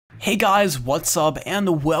Hey guys, what's up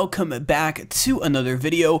and welcome back to another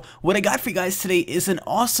video. What I got for you guys today is an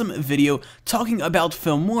awesome video talking about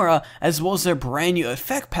Filmora as well as their brand new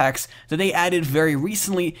effect packs that they added very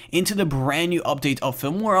recently into the brand new update of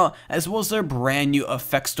Filmora as well as their brand new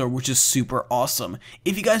effect store, which is super awesome.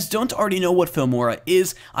 If you guys don't already know what Filmora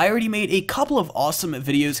is, I already made a couple of awesome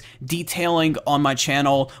videos detailing on my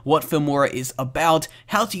channel what Filmora is about,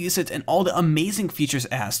 how to use it, and all the amazing features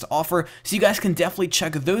it has to offer, so you guys can definitely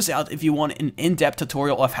check those out if you want an in-depth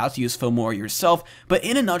tutorial of how to use Filmora yourself. But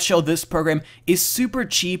in a nutshell, this program is super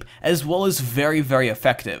cheap as well as very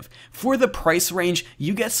effective. For the price range,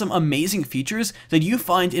 you get some amazing features that you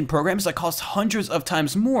find in programs that cost hundreds of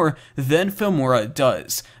times more than Filmora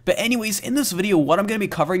does. But anyways, in this video, what I'm going to be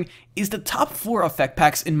covering is the top 4 effect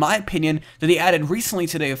packs, in my opinion, that they added recently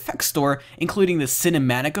to the effect store, including the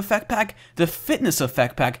Cinematic Effect Pack, the Fitness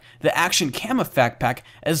Effect Pack, the Action Cam Effect Pack,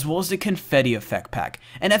 as well as the Confetti Effect Pack.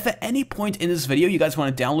 And if at any point in this video you guys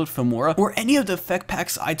want to download Filmora or any of the effect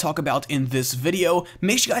packs I talk about in this video,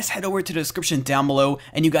 make sure you guys head over to the description down below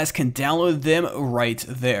and you guys can download them right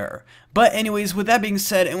there. But anyways, with that being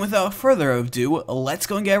said and without further ado, let's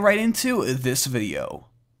go and get right into this video.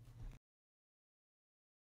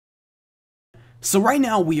 So right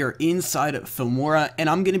now we are inside Filmora and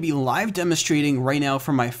I'm going to be live demonstrating right now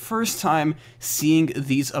for my first time seeing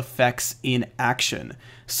these effects in action.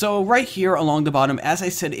 So right here along the bottom, as I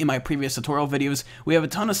said in my previous tutorial videos, we have a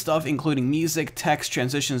ton of stuff including music, text,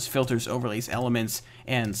 transitions, filters, overlays, elements,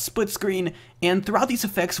 and split screen. And throughout these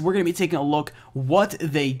effects, we're going to be taking a look what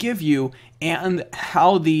they give you and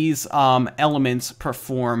how these elements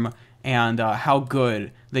perform and how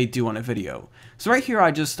good they do on a video. So right here, I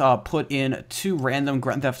just put in 2 random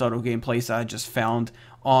Grand Theft Auto gameplays that I just found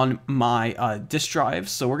on my disk drive.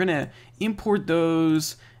 So we're going to import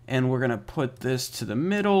those, and we're going to put this to the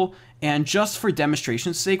middle. And just for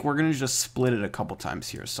demonstration's sake, we're going to just split it a couple times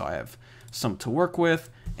here. So I have some to work with,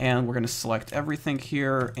 and we're going to select everything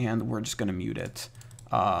here, and we're just going to mute it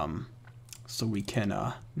so we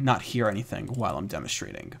can not hear anything while I'm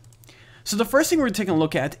demonstrating. So the first thing we're taking a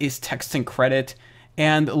look at is text and credit.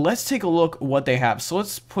 And let's take a look what they have. So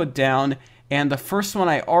let's put down, and the first one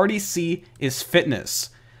I already see is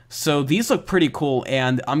fitness. So these look pretty cool,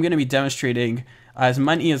 and I'm going to be demonstrating as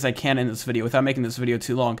many as I can in this video without making this video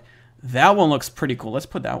too long. That one looks pretty cool. Let's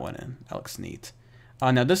put that one in. That looks neat.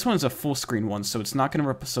 Now this one's a full screen one, so it's not going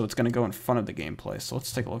to so it's going to go in front of the gameplay. So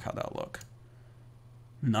let's take a look how that look.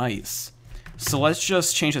 Nice. So let's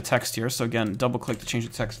just change the text here. So again, double click to change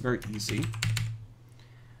the text. Very easy.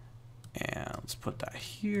 And let's put that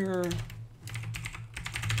here.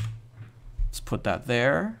 Let's put that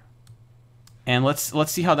there. And let's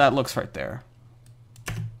see how that looks right there.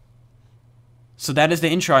 So that is the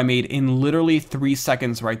intro I made in literally 3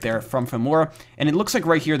 seconds right there from Filmora. And it looks like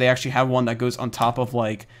right here they actually have one that goes on top of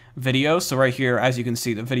like video. So right here, as you can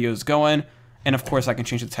see, the video is going. And of course I can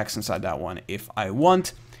change the text inside that one if I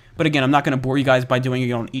want. But again, I'm not going to bore you guys by doing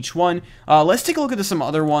it on each one. Let's take a look at some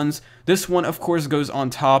other ones. This one, of course, goes on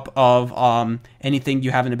top of anything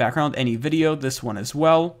you have in the background, any video. This one as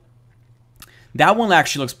well. That one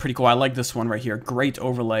actually looks pretty cool. I like this one right here. Great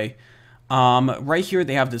overlay. Right here,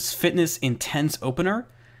 they have this fitness intense opener.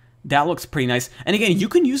 That looks pretty nice. And again, you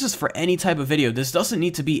can use this for any type of video. This doesn't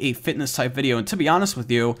need to be a fitness type video. And to be honest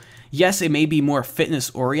with you, yes, it may be more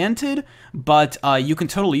fitness oriented, but you can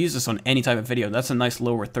totally use this on any type of video. That's a nice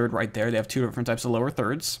lower third right there. They have 2 different types of lower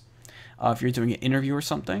thirds if you're doing an interview or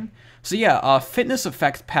something. So yeah, fitness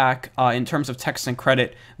effect pack in terms of text and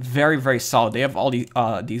credit, very solid. They have all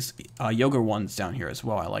these yoga ones down here as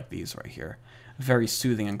well. I like these right here. Very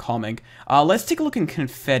soothing and calming. Let's take a look in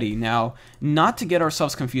Confetti. Now, not to get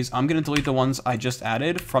ourselves confused, I'm going to delete the ones I just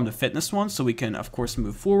added from the fitness one so we can, of course,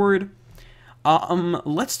 move forward.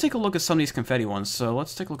 Let's take a look at some of these Confetti ones. So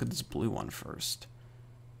let's take a look at this blue one first.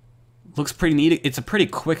 Looks pretty neat. It's a pretty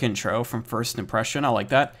quick intro from first impression. I like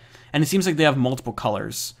that. And it seems like they have multiple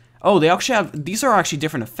colors. Oh, they actually have, these are actually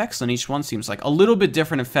different effects on each one, seems like. A little bit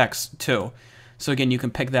different effects, too. So again, you can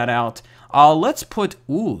pick that out. Let's put,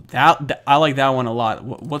 ooh, that I like that one a lot.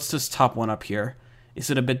 What's this top one up here? Is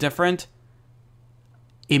it a bit different?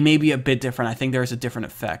 It may be a bit different. I think there's a different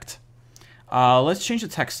effect. Let's change the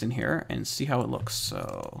text in here and see how it looks.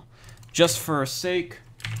 So, just for sake.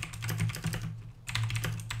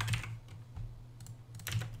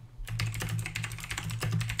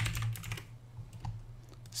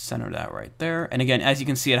 Center that right there. And again, as you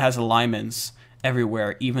can see, it has alignments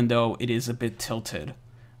everywhere, even though it is a bit tilted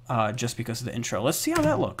just because of the intro. Let's see how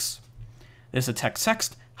that looks. There's a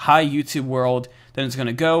text. Hi, YouTube world. then it's going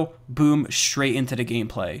to go, boom, straight into the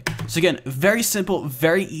gameplay. So again, very simple,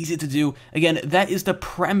 very easy to do. Again, that is the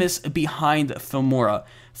premise behind Filmora.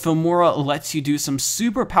 Filmora lets you do some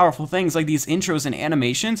super powerful things like these intros and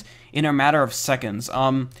animations in a matter of seconds.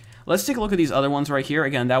 Let's take a look at these other ones right here.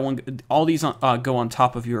 Again, that one, all these go on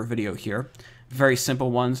top of your video here. Very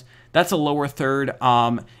simple ones. That's a lower third.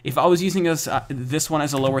 If I was using this one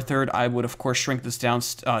as a lower third, I would of course shrink this down,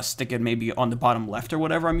 stick it maybe on the bottom left or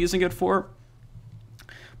whatever I'm using it for.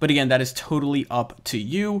 But again, that is totally up to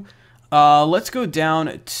you. Let's go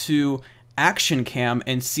down to Action Cam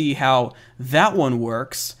and see how that one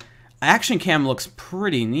works. Action Cam looks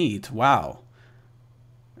pretty neat. Wow.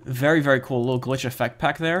 Very, very cool. A little glitch effect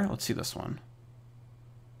pack there. Let's see this one.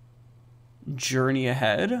 Journey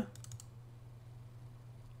ahead.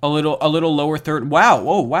 A little lower third. Wow.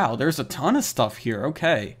 Oh, wow. There's a ton of stuff here.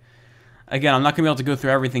 Okay. Again, I'm not going to be able to go through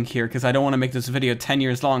everything here because I don't want to make this video 10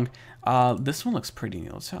 years long. This one looks pretty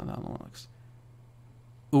neat. Let's see how that one looks.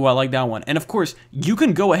 Ooh, I like that one. And of course, you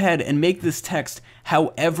can go ahead and make this text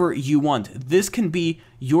however you want. This can be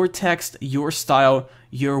your text, your style,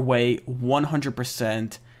 your way,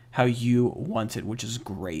 100% how you want it, which is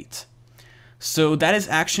great. So that is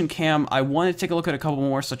Action Cam. I want to take a look at a couple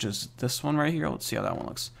more, such as this one right here. Let's see how that one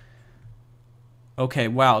looks. Okay,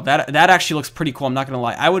 wow, that actually looks pretty cool. I'm not going to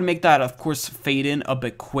lie. I would make that, of course, fade in a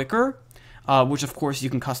bit quicker, which, of course, you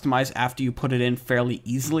can customize after you put it in fairly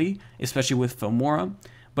easily, especially with Filmora.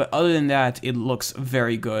 But other than that, it looks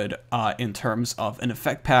very good in terms of an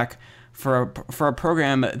effect pack for a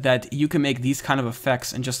program that you can make these kind of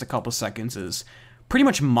effects in just a couple seconds is pretty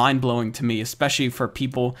much mind-blowing to me, especially for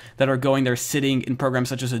people that are going there sitting in programs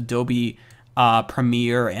such as Adobe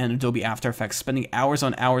Premiere and Adobe After Effects, spending hours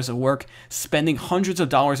on hours of work, spending hundreds of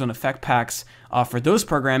dollars on effect packs for those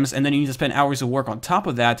programs, and then you need to spend hours of work on top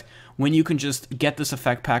of that when you can just get this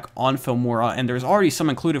effect pack on Filmora, and there's already some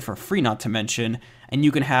included for free, not to mention, and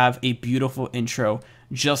you can have a beautiful intro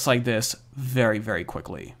just like this very, very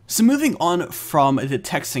quickly. So moving on from the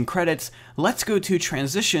text and credits, let's go to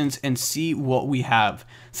transitions and see what we have.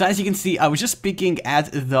 So as you can see, I was just speaking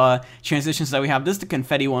at the transitions that we have. This is the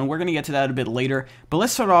confetti one. We're going to get to that a bit later, but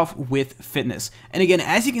let's start off with fitness. And again,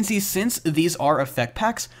 as you can see, since these are effect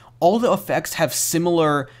packs, all the effects have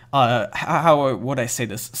similar, how would I say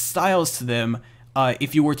this, styles to them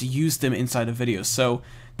if you were to use them inside a video. So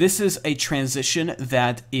this is a transition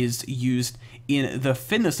that is used in the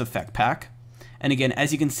fitness effect pack. And again,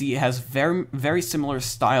 as you can see, it has very, very similar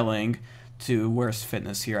styling to, where's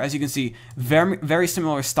fitness here? As you can see, very, very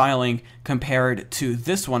similar styling compared to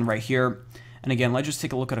this one right here. And again, let's just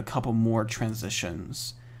take a look at a couple more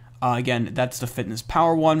transitions. Again, that's the fitness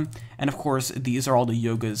power one. And of course, these are all the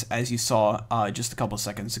yogas as you saw just a couple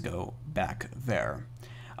seconds ago back there.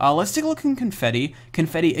 Let's take a look in Confetti.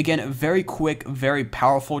 Confetti, again, very quick, very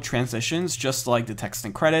powerful transitions, just like the text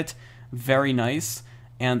and credit. Very nice.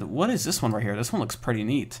 And what is this one right here? This one looks pretty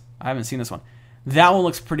neat. I haven't seen this one. That one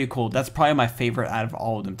looks pretty cool. That's probably my favorite out of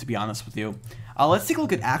all of them, to be honest with you. Let's take a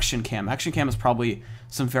look at Action Cam. Action Cam is probably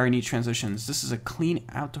some very neat transitions. This is a clean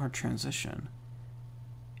outdoor transition.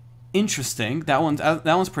 Interesting. That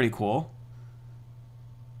one's pretty cool.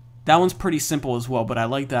 That one's pretty simple as well, but I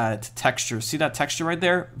like that texture. See that texture right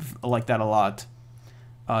there? I like that a lot.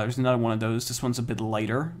 There's another one of those. This one's a bit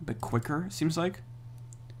lighter, a bit quicker, it seems like.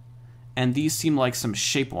 And these seem like some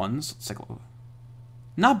shape ones. Let's take a look.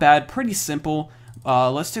 Not bad, pretty simple.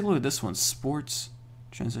 Let's take a look at this one. Sports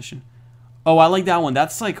transition. Oh, I like that one.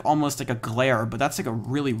 That's like almost like a glare, but that's like a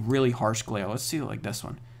really, really harsh glare. Let's see like this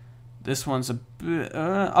one. This one's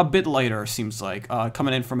a bit lighter, seems like,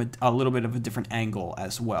 coming in from a little bit of a different angle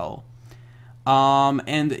as well.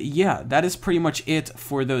 And yeah, that is pretty much it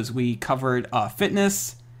for those. We covered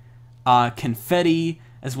fitness, confetti,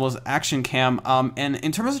 as well as Action Cam. And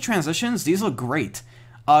in terms of transitions, these look great.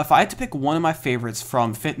 If I had to pick one of my favorites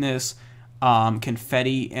from fitness,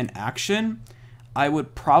 confetti, and action, I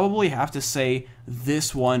would probably have to say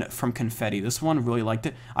this one from Confetti. This one, really liked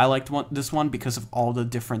it. I liked this one because of all the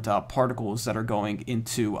different particles that are going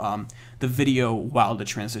into the video while the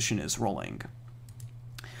transition is rolling.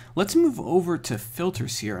 Let's move over to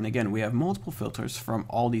filters here. And again, we have multiple filters from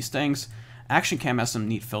all these things. Action Cam has some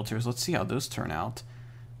neat filters. Let's see how those turn out.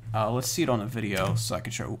 Let's see it on a video so I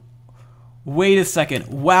can show. Wait a second.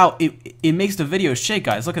 Wow, it makes the video shake,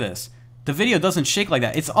 guys. Look at this. The video doesn't shake like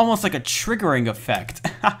that. It's almost like a triggering effect.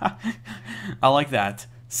 I like that.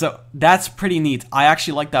 So that's pretty neat. I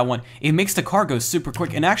actually like that one. It makes the car go super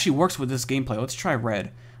quick and actually works with this gameplay. Let's try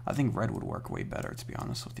red. I think red would work way better, to be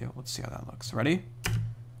honest with you. Let's see how that looks. Ready?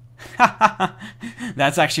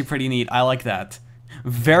 That's actually pretty neat. I like that.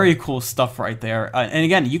 Very cool stuff right there. And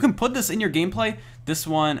again, you can put this in your gameplay. This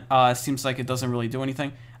one seems like it doesn't really do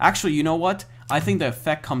anything. Actually, you know what? I think the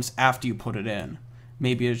effect comes after you put it in.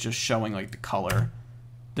 Maybe it's just showing like the color.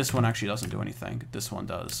 This one actually doesn't do anything. This one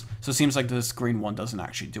does. So it seems like this green one doesn't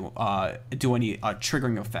actually do any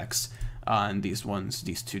triggering effects. And these ones,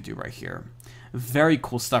 these two do right here. Very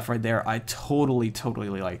cool stuff right there. I totally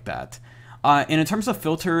like that. And in terms of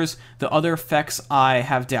filters, the other effects I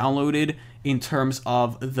have downloaded in terms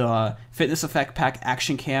of the Fitness Effect Pack,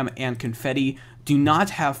 Action Cam, and Confetti do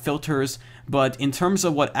not have filters, but in terms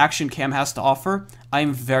of what Action Cam has to offer, I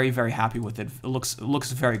am very happy with it. It looks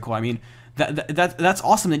very cool. I mean, that's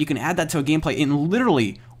awesome that you can add that to a gameplay in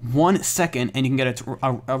literally 1 second, and you can get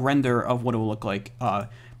a render of what it will look like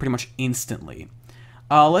pretty much instantly.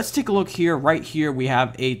 Let's take a look here. Right here, we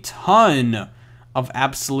have a ton of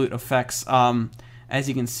absolute effects. As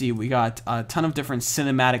you can see, we got a ton of different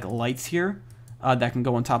cinematic lights here that can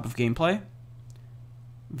go on top of gameplay.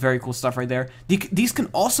 Very cool stuff right there. These can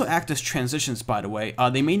also act as transitions, by the way.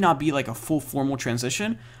 They may not be like a full formal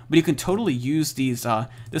transition, but you can totally use these.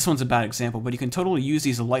 This one's a bad example, but you can totally use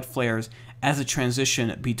these light flares as a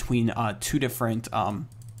transition between two different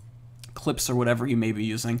clips or whatever you may be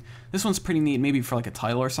using. This one's pretty neat, maybe for like a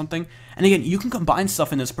title or something. And again, you can combine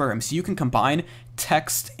stuff in this program. So you can combine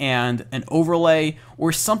text and an overlay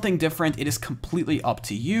or something different. It is completely up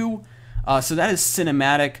to you. So that is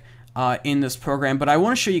cinematic in this program. But I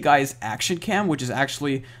want to show you guys Action Cam, which is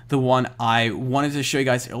actually the one I wanted to show you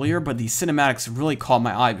guys earlier. But the cinematics really caught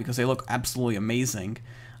my eye because they look absolutely amazing.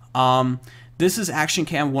 This is Action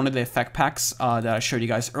Cam, one of the effect packs that I showed you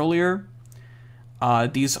guys earlier.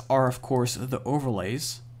 These are, of course, the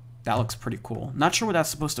overlays. That looks pretty cool. Not sure what that's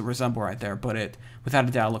supposed to resemble right there, but it, without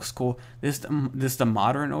a doubt, looks cool. This is the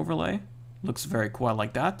modern overlay. Looks very cool. I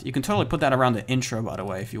like that. You can totally put that around the intro, by the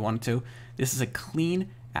way, if you wanted to. This is a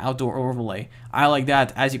clean outdoor overlay. I like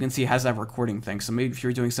that. As you can see, it has that recording thing. So maybe if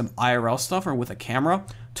you're doing some IRL stuff or with a camera,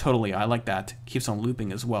 totally, I like that. Keeps on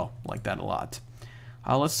looping as well. Like that a lot.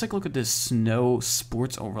 Let's take a look at this snow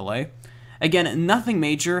sports overlay. Again, nothing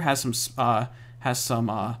major. Has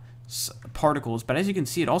some particles, but as you can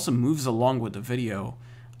see, it also moves along with the video,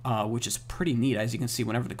 which is pretty neat. As you can see,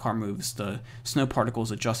 whenever the car moves, the snow particles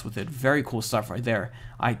adjust with it. Very cool stuff right there.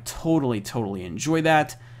 I totally enjoy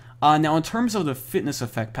that. Now, in terms of the Fitness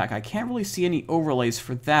Effect Pack, I can't really see any overlays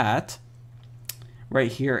for that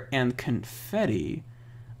right here. And Confetti,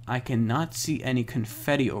 I cannot see any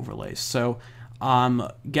Confetti overlays. So I'm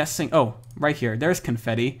guessing, oh, right here, there's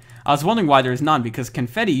Confetti. I was wondering why there's none, because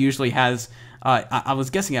Confetti usually has, I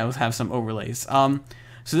was guessing I would have some overlays. So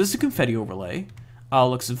this is a Confetti overlay.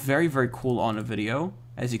 Looks very cool on a video,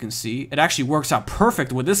 as you can see. It actually works out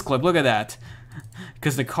perfect with this clip. Look at that.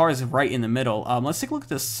 Because the car is right in the middle. Let's take a look at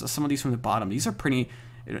this. Some of these from the bottom. These are pretty.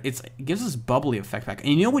 It gives us bubbly effect back.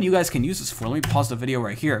 And you know what you guys can use this for? Let me pause the video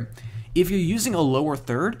right here. If you're using a lower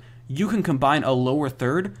third, you can combine a lower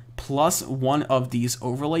third plus one of these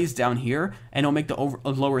overlays down here, and it'll make the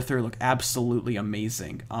lower third look absolutely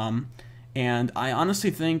amazing. And I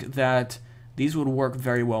honestly think that these would work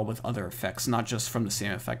very well with other effects, not just from the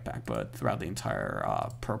same effect pack, but throughout the entire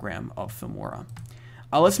program of Filmora.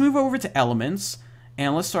 Let's move over to elements,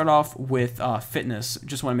 and let's start off with fitness.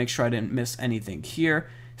 Just want to make sure I didn't miss anything here.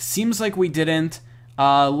 Seems like we didn't.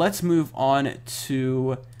 Let's move on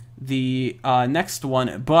to the next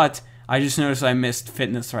one, but I just noticed I missed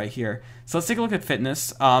fitness right here. So let's take a look at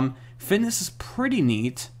fitness. Fitness is pretty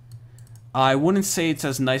neat. I wouldn't say it's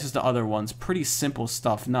as nice as the other ones. Pretty simple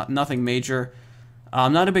stuff, nothing major.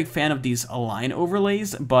 I'm not a big fan of these align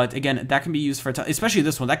overlays, but again, that can be used for a ton, especially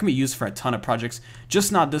this one. That can be used for a ton of projects.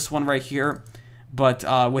 Just not this one right here, but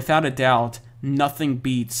without a doubt, nothing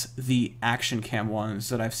beats the Action Cam ones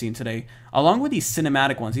that I've seen today, along with these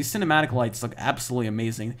cinematic ones. These cinematic lights look absolutely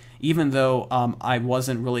amazing, even though I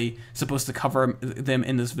wasn't really supposed to cover them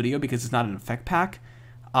in this video because it's not an effect pack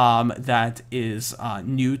that is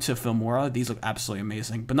new to Filmora. These look absolutely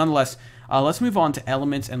amazing. But nonetheless, let's move on to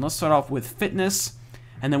elements, and let's start off with fitness,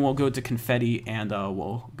 and then we'll go to confetti, and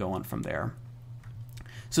we'll go on from there.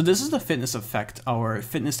 So this is the fitness effect, or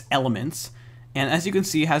fitness elements. And as you can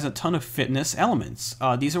see, it has a ton of fitness elements.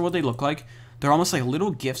 These are what they look like. They're almost like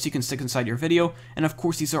little GIFs you can stick inside your video. And of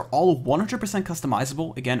course, these are all 100%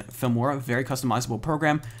 customizable. Again, Filmora, a very customizable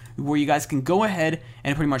program where you guys can go ahead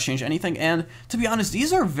and pretty much change anything. And to be honest,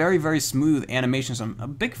 these are very smooth animations. I'm a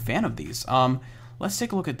big fan of these. Let's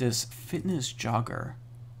take a look at this fitness jogger.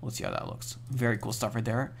 Let's see how that looks. Very cool stuff right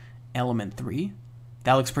there. Element 3.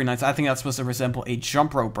 That looks pretty nice. I think that's supposed to resemble a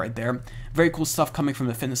jump rope right there. Very cool stuff coming from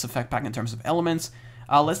the fitness effect pack in terms of elements.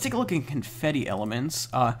 Let's take a look at confetti elements.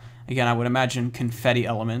 Again, I would imagine confetti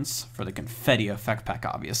elements for the confetti effect pack,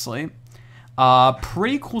 obviously.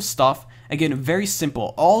 Pretty cool stuff. Again, very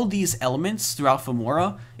simple. All these elements throughout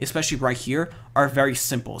Filmora, especially right here, are very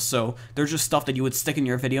simple. So they're just stuff that you would stick in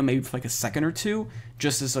your video maybe for like a second or two,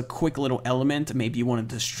 just as a quick little element. Maybe you want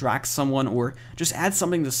to distract someone or just add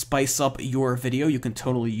something to spice up your video. You can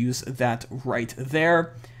totally use that right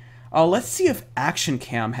there. Let's see if Action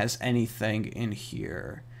Cam has anything in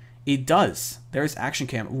here. It does. There's Action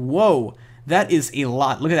Cam. Whoa, that is a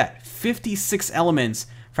lot. Look at that. 56 elements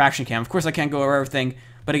for Action Cam. Of course, I can't go over everything,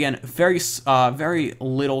 but again, very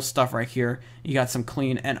little stuff right here. You got some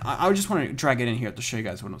clean, and I just want to drag it in here to show you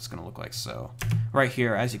guys what it's going to look like. So right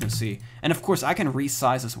here, as you can see, and of course, I can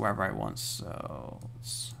resize this wherever I want. So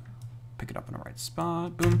let's pick it up in the right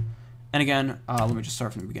spot. Boom. And again, let me just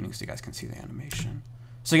start from the beginning so you guys can see the animation.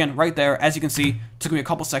 So again, right there, as you can see, took me a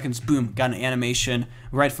couple seconds, boom, got an animation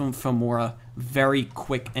right from Filmora. Very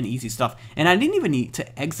quick and easy stuff. And I didn't even need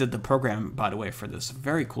to exit the program, by the way, for this.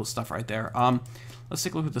 Very cool stuff right there. Let's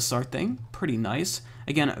take a look at the start thing. Pretty nice.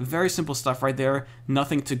 Again, very simple stuff right there.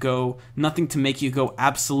 Nothing to make you go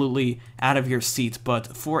absolutely out of your seat,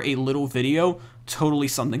 but for a little video, totally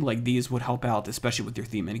something like these would help out, especially with your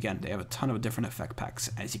theme. And again, they have a ton of different effect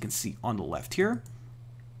packs, as you can see on the left here.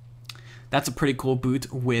 That's a pretty cool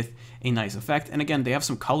boot with a nice effect. And again, they have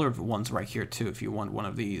some colored ones right here too, if you want one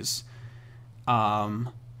of these. And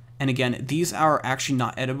again, these are actually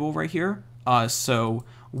not editable right here. So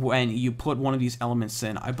when you put one of these elements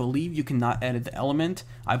in, I believe you cannot edit the element.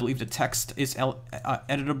 I believe the text is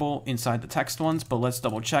editable inside the text ones, but let's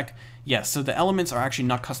double check. Yes, so the elements are actually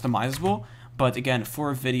not customizable. But again,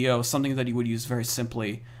 for a video, something that you would use very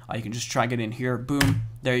simply, you can just drag it in here. Boom,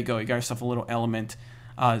 there you go. You got yourself a little element.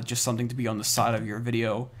 Just something to be on the side of your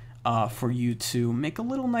video for you to make a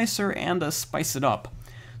little nicer and spice it up.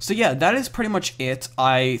 So yeah, that is pretty much it.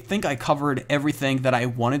 I think I covered everything that I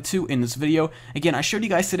wanted to in this video. Again, I showed you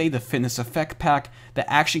guys today the fitness effect pack,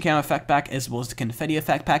 the action cam effect pack, as well as the confetti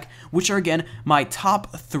effect pack, which are again my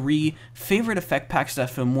top 3 favorite effect packs that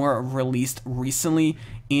Filmora released recently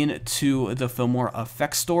into the Filmora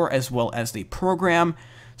effect store as well as the program.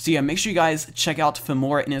 So yeah, make sure you guys check out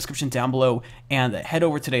Filmora in the description down below and head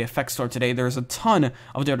over to the effect store today. There's a ton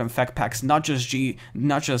of different effect packs, not just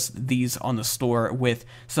these on the store, with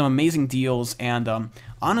some amazing deals. And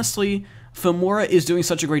honestly, Filmora is doing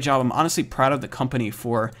such a great job. I'm honestly proud of the company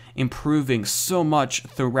for improving so much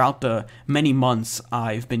throughout the many months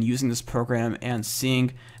I've been using this program and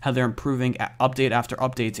seeing how they're improving update after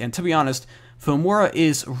updates. And to be honest, Filmora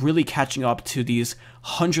is really catching up to these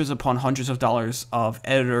hundreds upon hundreds of dollars of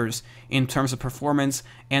editors in terms of performance,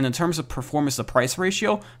 and in terms of performance to price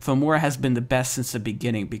ratio, Filmora has been the best since the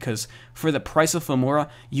beginning, because for the price of Filmora,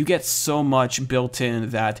 you get so much built in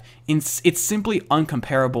that it's simply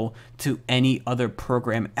uncomparable to any other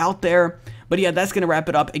program out there. But yeah, that's going to wrap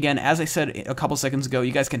it up. Again, as I said a couple seconds ago,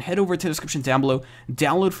 you guys can head over to the description down below,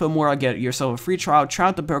 download Filmora, get yourself a free trial, try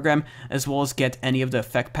out the program, as well as get any of the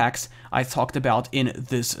effect packs I talked about in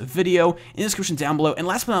this video in the description down below. And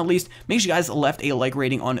last but not least, make sure you guys left a like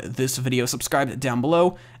rating on this video, subscribe down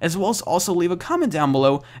below, as well as also leave a comment down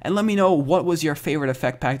below and let me know what was your favorite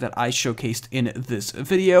effect pack that I showcased in this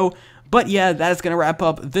video. But yeah, that is going to wrap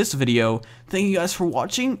up this video. Thank you guys for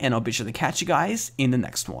watching, and I'll be sure to catch you guys in the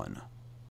next one.